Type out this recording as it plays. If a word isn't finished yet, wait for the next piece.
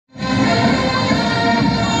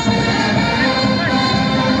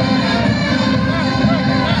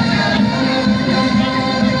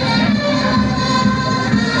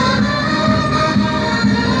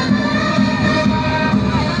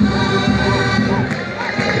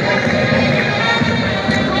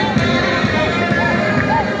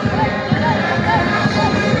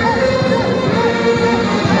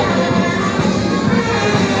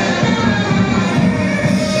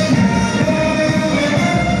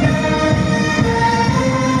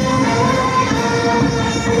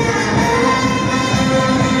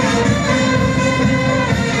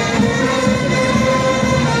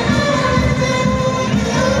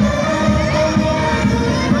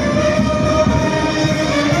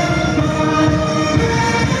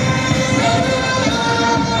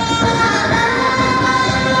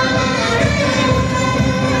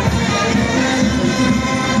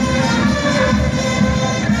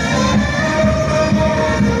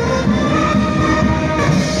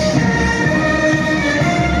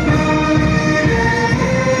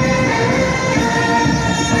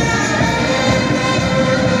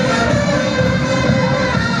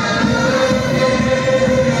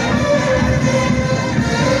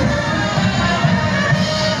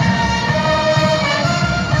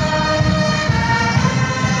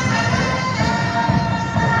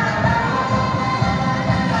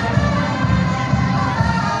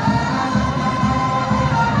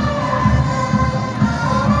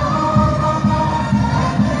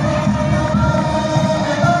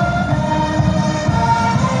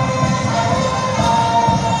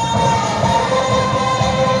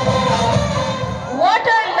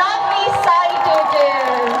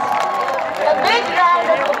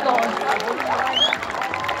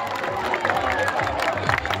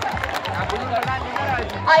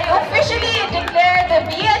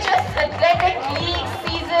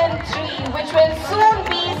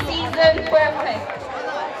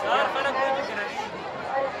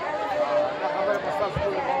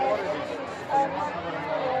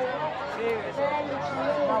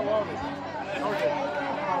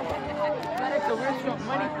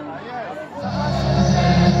But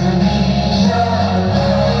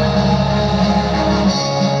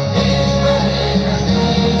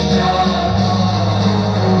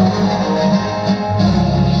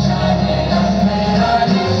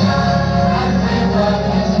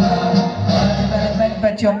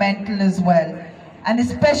your mental as well, and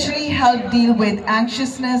especially help deal with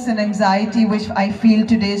anxiousness and anxiety, which I feel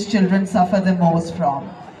today's children suffer the most from.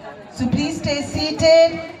 So please stay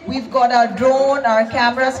seated. We've got our drone, our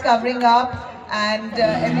cameras covering up, and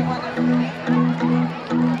everyone.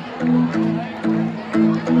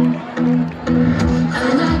 I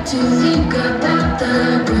like to think about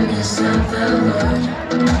the goodness of the Lord.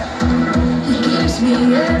 He gives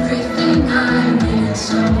me everything I need and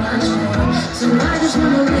so much more. So I just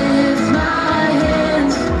want to lift my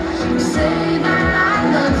hands and say that I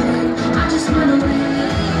love Him. I just want to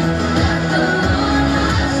live that the Lord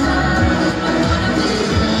has done. I want to be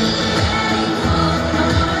thankful. I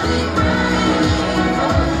want to be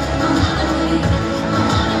grateful. I want to be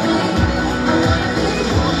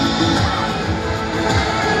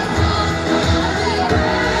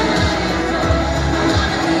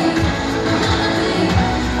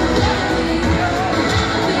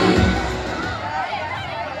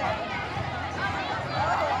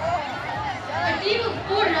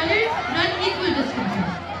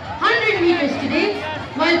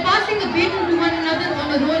while passing the baton to one another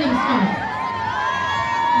on a rolling stone.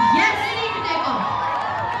 Yes, ready to take off.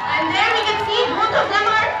 And there we can see both of them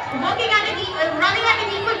are running at an equal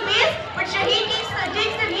pace, but Shahid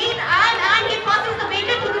takes the lead and he passes the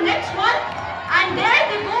baton to the next one. And there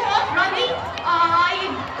they go off running. I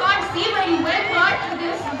can't see very well, but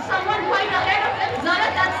there's someone quite ahead of him.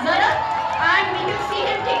 That's Zara. And we can see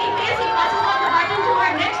him taking pace. He passes on the baton to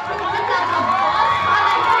our next performance. That's a boss.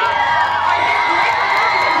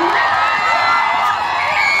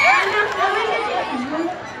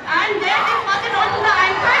 And there they pass it on to the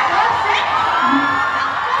anchor. All set.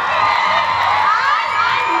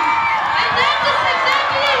 And then the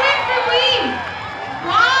spectacular hit from Queen.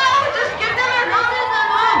 Wow, just give them a round of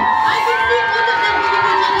applause. I can see both of them giving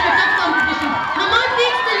each other a tough competition. Hamad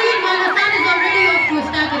takes the lead while Hassan is already off to a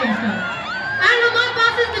staggering start. And Hamad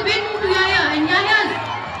passes the baton to Yahya, and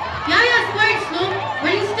Yahya's quite slow,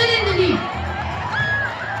 but he's still in the lead.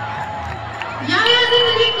 Yahya's in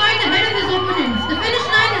the lead quite ahead of his opponents. The finish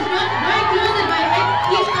line is drawing closer by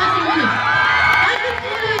each passing minute. I can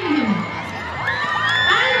following him.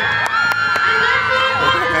 And that's how he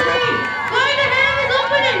passes the lead, quite ahead of his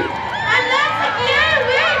opponents. And that's a clear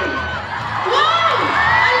win. Wow!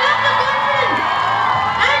 I love the confidence.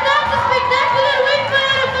 And that's a spectacular win for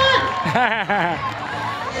Arafat.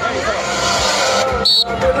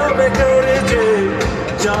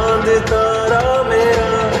 चांद तारा मेरा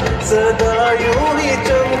सदा यूं ही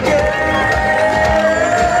चमके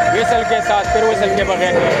whistle के साथ फिर whistle के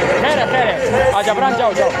बगैर खैर है आज अबरान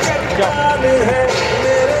जाओ मेरे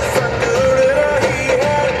संग उड़ रही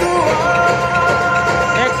है दुआ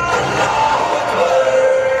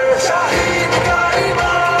शाहीद का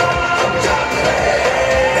इमाम जग रहे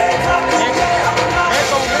मैं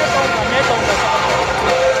कहूँगा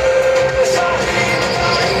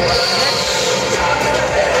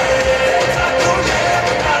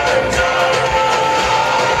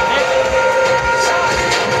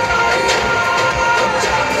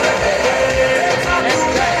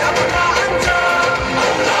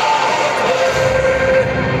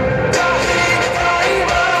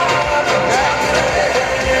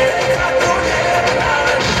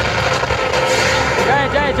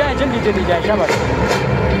जल्दी जाए शाबाश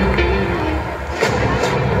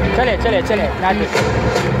चले नाटे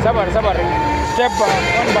सबर स्टेप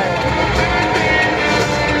वन बाय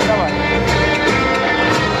वन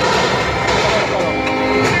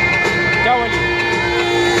जाओ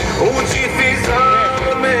ऊंची फिजा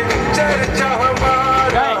में चर्चा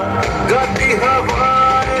हमारा गाती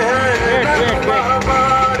हवाएं हैं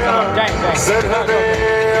हमारा सरहद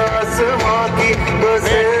आसमां की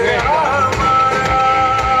बसेरा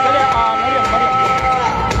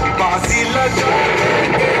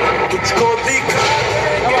तुझको दिखा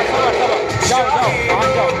जाओ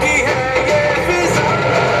है ये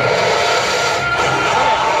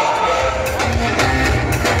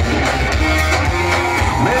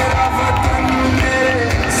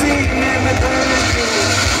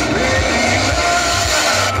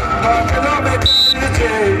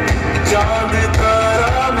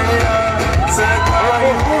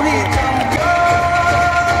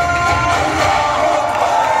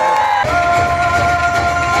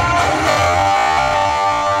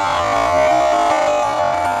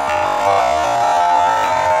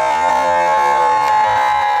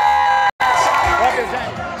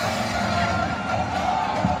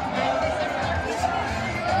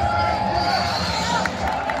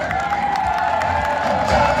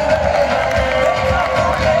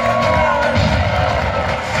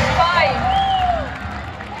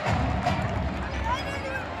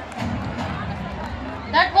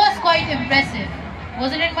quite impressive.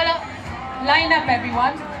 Wasn't it, Mala? Line up,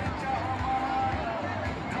 everyone.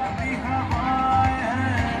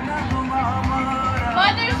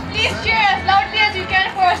 Mothers, please cheer as loudly as you can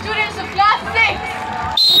for our students of class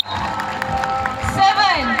 6. 7.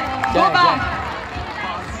 Go back.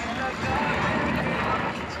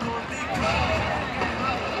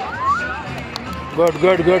 Good.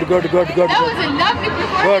 That was a lovely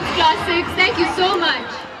performance, class 6. Thank you so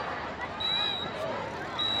much.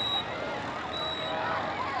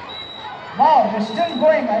 Wow, we're still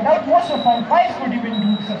going. I doubt most of our guys could even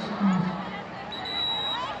do such things.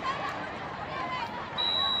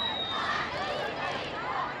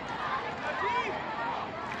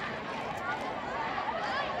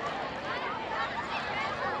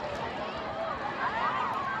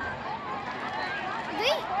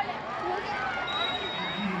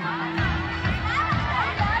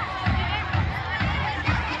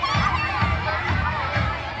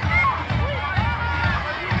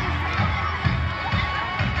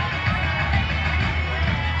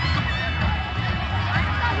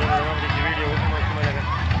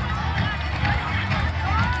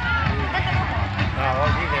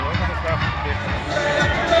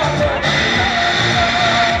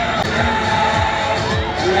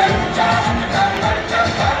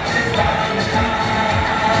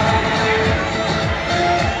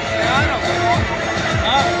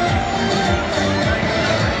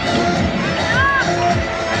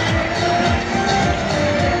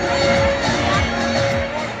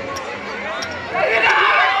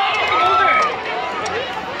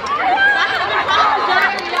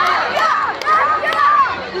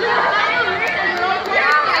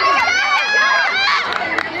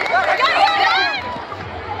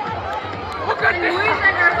 Boys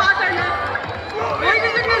and their father left. Boys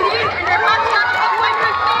is in the lead and their father left.